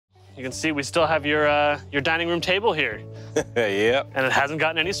You can see we still have your dining room table here. Yep. And it hasn't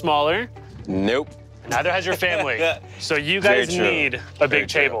gotten any smaller. Nope. Neither has your family. So you guys need a big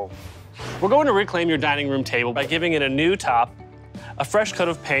table. We're going to reclaim your dining room table by giving it a new top, a fresh coat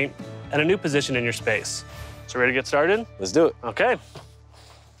of paint, and a new position in your space. So ready to get started? Let's do it. Okay.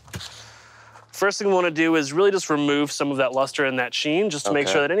 First thing we want to do is really just remove some of that luster and that sheen, just to make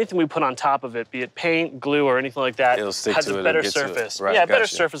sure that anything we put on top of it, be it paint, glue, or anything like that, has a better surface. Right, yeah, a better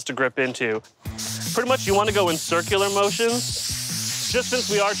surface to grip into. Pretty much you want to go in circular motions, just since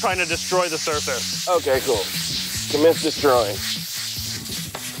we are trying to destroy the surface. Okay, cool. Commence destroying.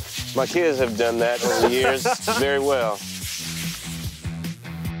 My kids have done that over the years very well.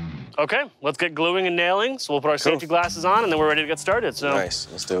 Okay, let's get gluing and nailing. So we'll put our safety glasses on, and then we're ready to get started. So nice,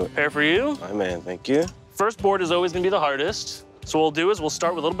 let's do it. Prepare for you. My man, thank you. First board is always gonna be the hardest. So what we'll do is we'll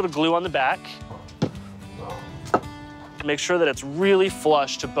start with a little bit of glue on the back. Make sure that it's really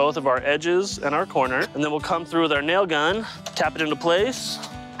flush to both of our edges and our corner. And then we'll come through with our nail gun, tap it into place,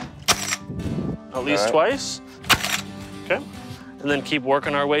 at least twice. Okay, and then keep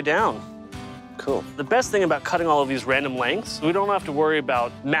working our way down. Cool. The best thing about cutting all of these random lengths, we don't have to worry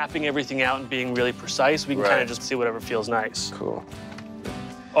about mapping everything out and being really precise. We can kind of just see whatever feels nice. Cool.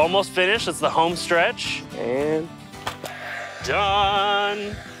 Almost finished. It's the home stretch. And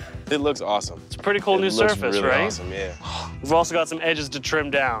done. It looks awesome. It's a pretty cool new surface, really right? Awesome, yeah. We've also got some edges to trim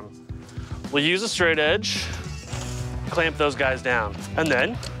down. We'll use a straight edge, clamp those guys down, and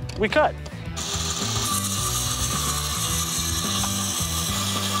then we cut.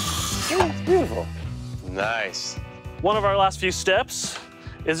 It's beautiful. Nice. One of our last few steps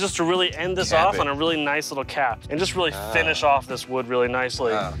is just to really end this off on a really nice little cap and just really finish off this wood really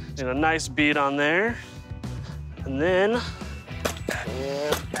nicely. And a nice bead on there. And then,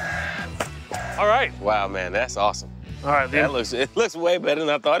 all right. Wow, man, that's awesome. All right. It looks way better than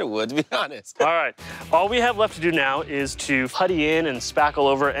I thought it would, to be honest. All right. All we have left to do now is to putty in and spackle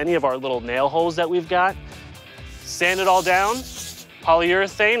over any of our little nail holes that we've got. Sand it all down.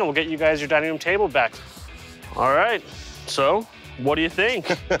 Polyurethane, and we'll get you guys your dining room table back. All right, so what do you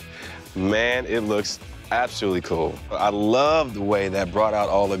think? Man, it looks absolutely cool. I love the way that brought out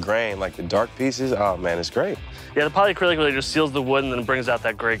all the grain, like the dark pieces. Oh man, it's great. Yeah, the polyacrylic really just seals the wood and then brings out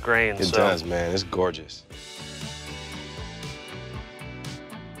that great grain. It does, man, it's gorgeous.